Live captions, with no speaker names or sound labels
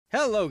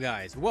Hello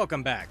guys,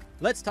 welcome back.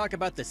 Let's talk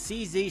about the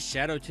CZ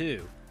Shadow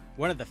 2,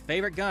 one of the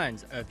favorite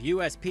guns of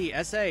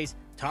USPSA's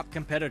top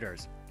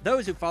competitors.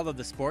 Those who follow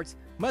the sports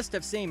must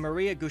have seen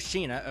Maria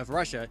Gushina of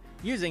Russia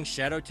using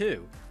Shadow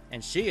 2,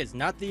 and she is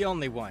not the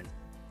only one.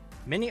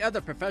 Many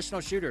other professional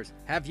shooters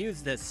have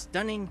used this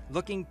stunning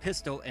looking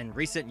pistol in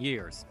recent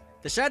years.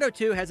 The Shadow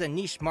 2 has a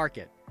niche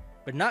market,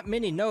 but not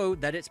many know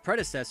that its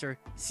predecessor,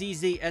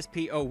 CZ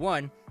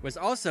SP-01, was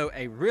also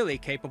a really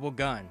capable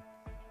gun.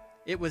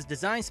 It was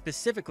designed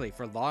specifically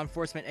for law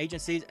enforcement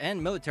agencies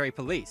and military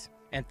police,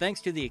 and thanks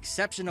to the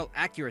exceptional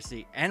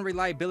accuracy and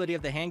reliability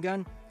of the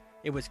handgun,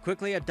 it was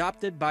quickly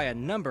adopted by a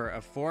number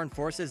of foreign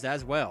forces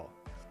as well.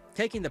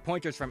 Taking the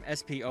pointers from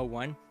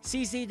SP-01,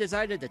 CZ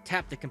decided to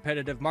tap the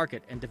competitive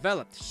market and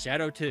developed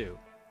Shadow 2.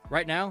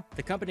 Right now,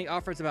 the company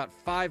offers about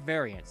 5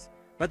 variants,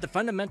 but the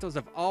fundamentals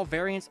of all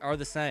variants are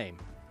the same.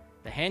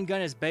 The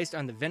handgun is based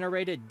on the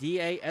venerated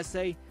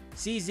DASA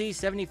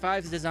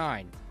CZ75's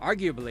design,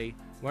 arguably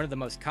one of the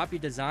most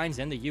copied designs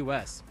in the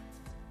US.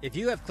 If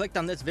you have clicked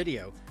on this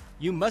video,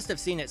 you must have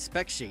seen its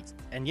spec sheets,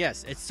 and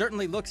yes, it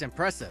certainly looks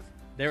impressive.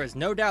 There is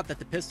no doubt that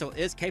the pistol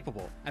is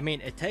capable. I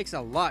mean, it takes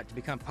a lot to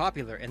become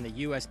popular in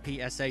the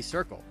USPSA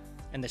circle,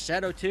 and the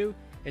Shadow 2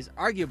 is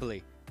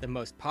arguably the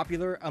most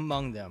popular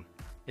among them.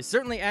 It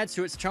certainly adds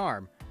to its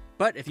charm,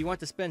 but if you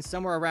want to spend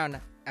somewhere around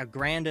 $1.5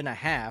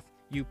 grand,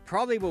 you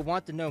probably will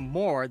want to know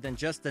more than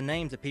just the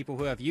names of people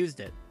who have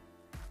used it.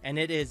 And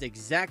it is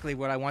exactly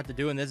what I want to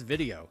do in this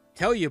video.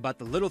 Tell you about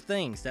the little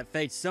things that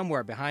fade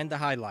somewhere behind the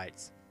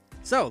highlights.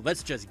 So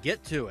let's just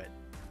get to it.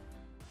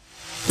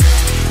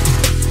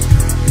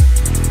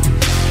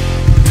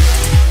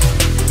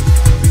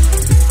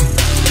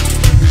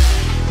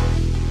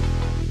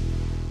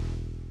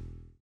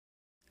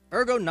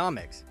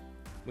 Ergonomics.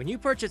 When you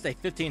purchase a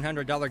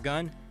 $1,500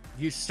 gun,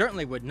 you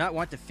certainly would not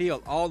want to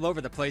feel all over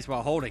the place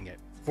while holding it.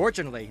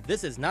 Fortunately,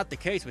 this is not the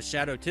case with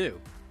Shadow 2.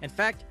 In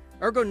fact,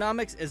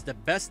 ergonomics is the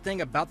best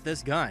thing about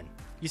this gun.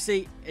 You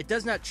see, it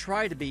does not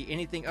try to be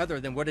anything other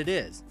than what it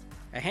is,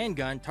 a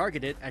handgun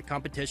targeted at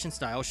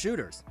competition-style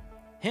shooters.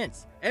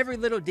 Hence, every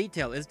little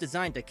detail is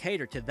designed to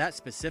cater to that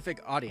specific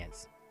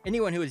audience.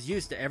 Anyone who is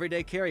used to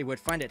everyday carry would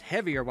find it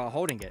heavier while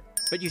holding it,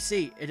 but you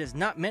see, it is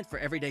not meant for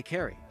everyday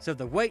carry, so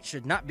the weight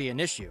should not be an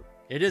issue.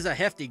 It is a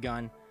hefty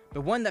gun,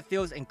 but one that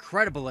feels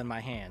incredible in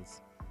my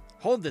hands.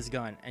 Hold this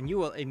gun and you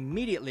will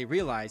immediately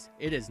realize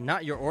it is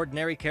not your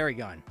ordinary carry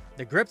gun.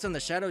 The grips on the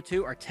Shadow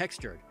 2 are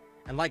textured,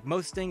 and like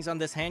most things on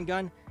this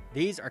handgun,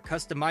 these are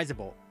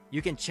customizable.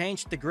 You can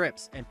change the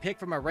grips and pick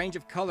from a range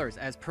of colors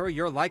as per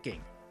your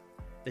liking.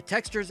 The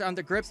textures on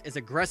the grips is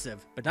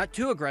aggressive, but not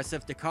too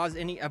aggressive to cause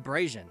any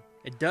abrasion.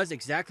 It does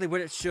exactly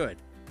what it should,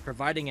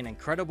 providing an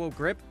incredible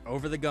grip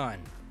over the gun.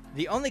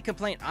 The only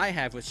complaint I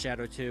have with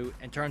Shadow 2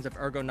 in terms of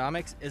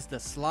ergonomics is the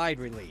slide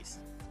release.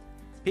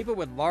 People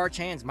with large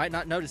hands might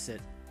not notice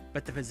it,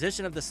 but the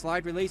position of the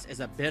slide release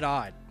is a bit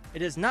odd.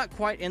 It is not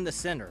quite in the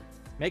center,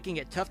 making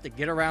it tough to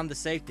get around the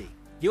safety.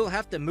 You'll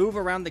have to move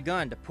around the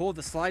gun to pull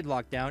the slide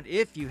lock down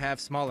if you have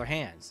smaller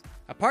hands.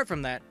 Apart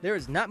from that, there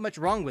is not much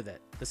wrong with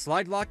it. The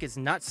slide lock is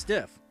not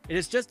stiff. It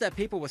is just that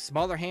people with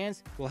smaller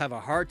hands will have a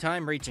hard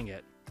time reaching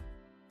it.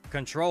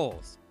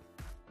 Controls.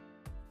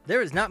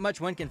 There is not much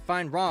one can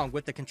find wrong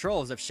with the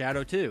controls of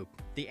Shadow 2.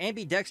 The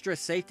ambidextrous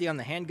safety on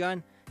the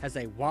handgun has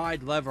a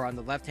wide lever on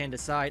the left-handed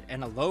side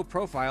and a low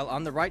profile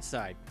on the right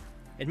side.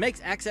 It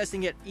makes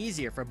accessing it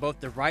easier for both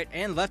the right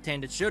and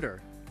left-handed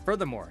shooter.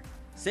 Furthermore,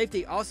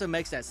 safety also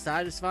makes that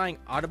satisfying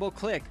audible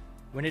click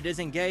when it is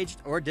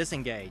engaged or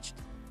disengaged.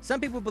 Some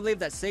people believe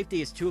that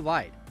safety is too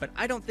light, but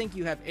I don't think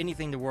you have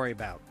anything to worry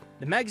about.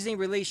 The magazine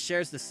release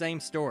shares the same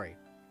story.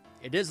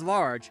 It is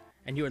large,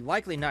 and you would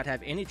likely not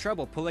have any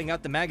trouble pulling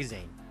out the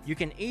magazine. You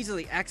can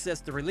easily access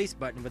the release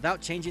button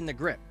without changing the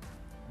grip.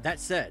 That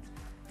said,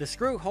 the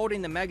screw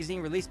holding the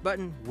magazine release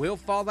button will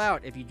fall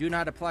out if you do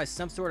not apply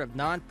some sort of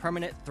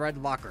non-permanent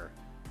thread locker.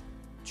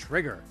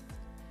 Trigger.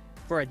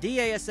 For a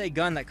DASA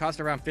gun that costs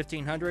around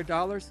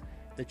 $1,500,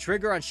 the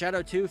trigger on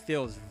Shadow 2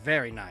 feels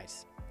very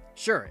nice.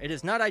 Sure, it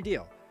is not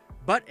ideal,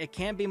 but it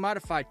can be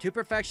modified to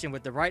perfection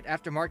with the right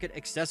aftermarket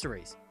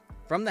accessories.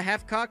 From the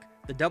half cock,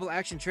 the double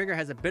action trigger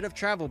has a bit of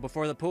travel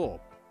before the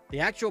pull. The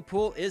actual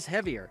pull is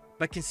heavier,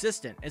 but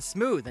consistent and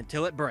smooth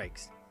until it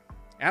breaks.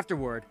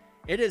 Afterward,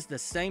 it is the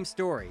same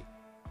story.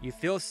 You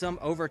feel some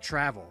over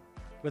travel.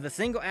 With a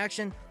single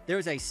action, there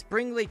is a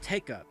springly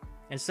take-up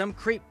and some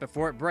creep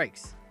before it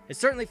breaks. It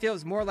certainly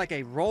feels more like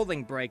a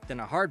rolling break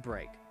than a hard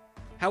break.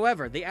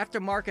 However, the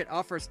aftermarket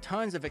offers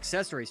tons of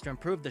accessories to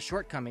improve the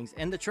shortcomings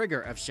in the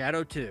trigger of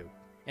Shadow 2.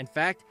 In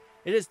fact,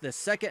 it is the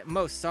second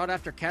most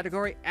sought-after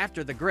category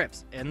after the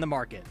grips in the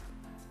market.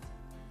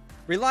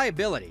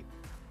 Reliability.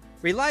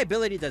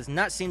 Reliability does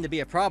not seem to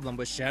be a problem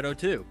with Shadow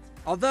 2.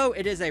 Although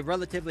it is a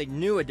relatively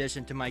new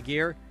addition to my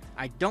gear,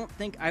 I don't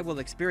think I will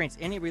experience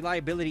any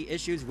reliability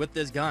issues with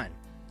this gun.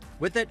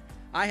 With it,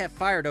 I have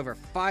fired over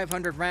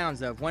 500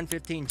 rounds of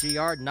 115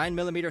 GR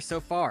 9mm so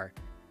far,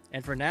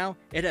 and for now,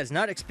 it has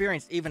not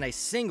experienced even a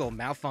single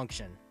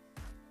malfunction.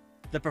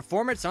 The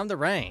performance on the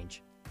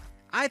range.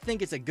 I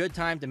think it's a good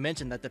time to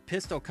mention that the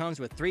pistol comes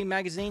with 3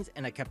 magazines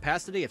and a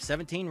capacity of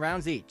 17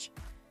 rounds each.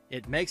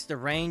 It makes the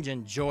range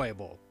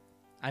enjoyable.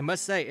 I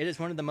must say, it is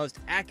one of the most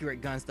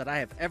accurate guns that I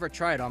have ever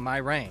tried on my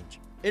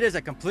range. It is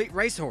a complete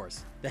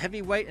racehorse. The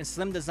heavyweight and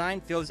slim design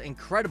feels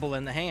incredible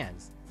in the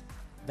hands.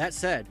 That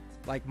said,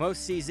 like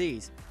most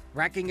CZs,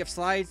 racking of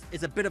slides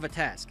is a bit of a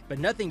task, but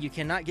nothing you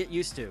cannot get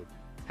used to.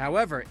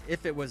 However,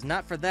 if it was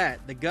not for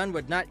that, the gun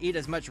would not eat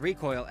as much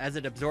recoil as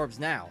it absorbs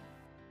now.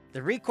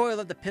 The recoil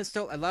of the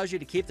pistol allows you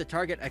to keep the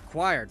target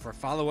acquired for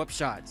follow-up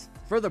shots.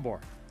 Furthermore,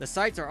 the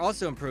sights are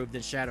also improved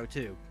in Shadow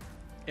 2.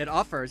 It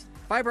offers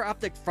fiber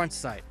optic front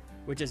sight,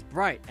 which is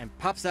bright and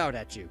pops out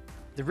at you.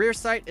 The rear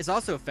sight is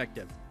also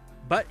effective,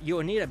 but you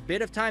will need a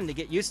bit of time to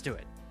get used to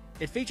it.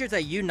 It features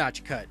a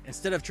U-notch cut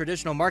instead of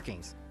traditional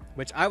markings,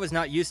 which I was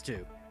not used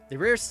to. The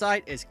rear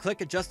sight is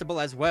click adjustable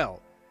as well,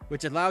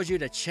 which allows you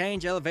to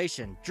change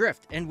elevation,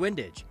 drift, and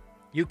windage.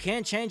 You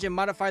can change and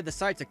modify the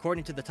sights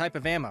according to the type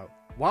of ammo.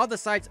 While the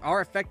sights are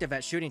effective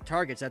at shooting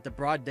targets at the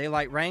broad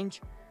daylight range,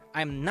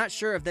 I'm not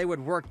sure if they would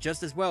work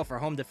just as well for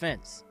home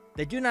defense.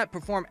 They do not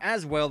perform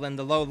as well in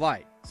the low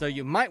light, so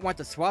you might want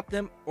to swap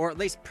them or at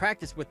least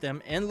practice with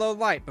them in low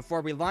light before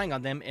relying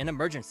on them in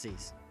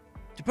emergencies.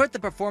 To put the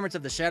performance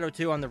of the Shadow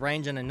 2 on the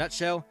range in a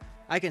nutshell,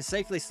 I can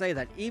safely say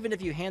that even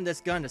if you hand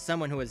this gun to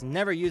someone who has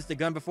never used the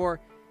gun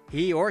before,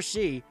 he or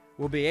she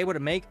will be able to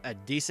make a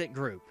decent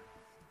group.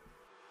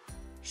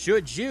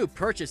 Should you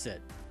purchase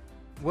it?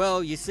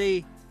 Well, you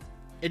see,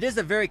 it is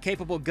a very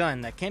capable gun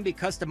that can be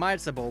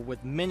customizable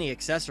with many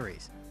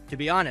accessories. To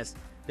be honest,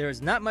 there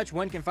is not much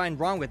one can find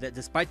wrong with it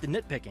despite the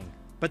nitpicking.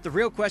 But the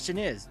real question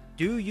is,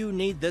 do you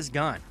need this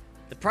gun?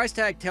 The price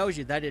tag tells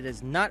you that it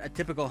is not a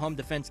typical home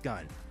defense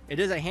gun. It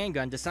is a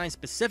handgun designed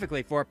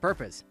specifically for a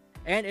purpose,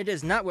 and it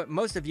is not what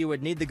most of you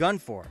would need the gun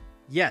for.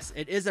 Yes,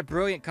 it is a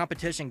brilliant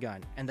competition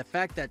gun, and the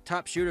fact that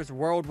top shooters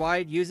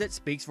worldwide use it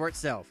speaks for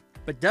itself.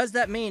 But does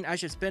that mean I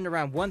should spend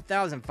around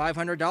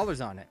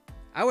 $1,500 on it?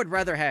 I would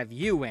rather have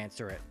you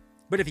answer it.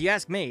 But if you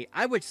ask me,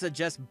 I would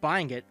suggest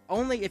buying it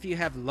only if you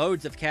have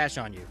loads of cash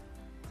on you.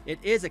 It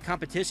is a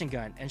competition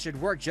gun and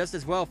should work just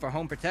as well for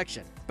home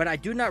protection, but I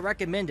do not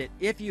recommend it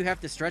if you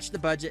have to stretch the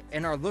budget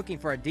and are looking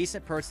for a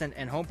decent person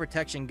and home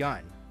protection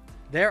gun.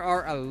 There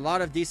are a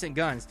lot of decent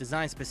guns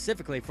designed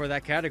specifically for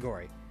that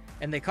category,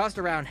 and they cost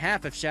around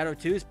half of Shadow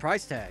 2's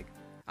price tag.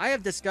 I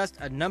have discussed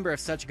a number of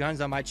such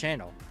guns on my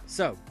channel,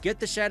 so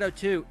get the Shadow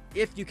 2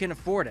 if you can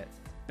afford it,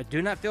 but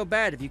do not feel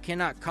bad if you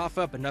cannot cough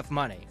up enough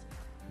money.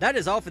 That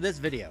is all for this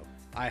video.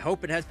 I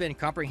hope it has been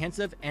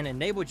comprehensive and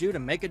enabled you to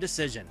make a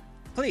decision.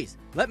 Please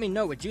let me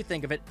know what you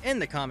think of it in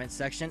the comments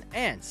section,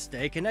 and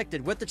stay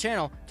connected with the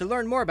channel to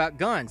learn more about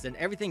guns and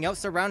everything else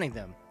surrounding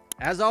them.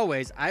 As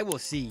always, I will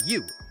see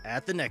you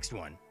at the next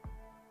one.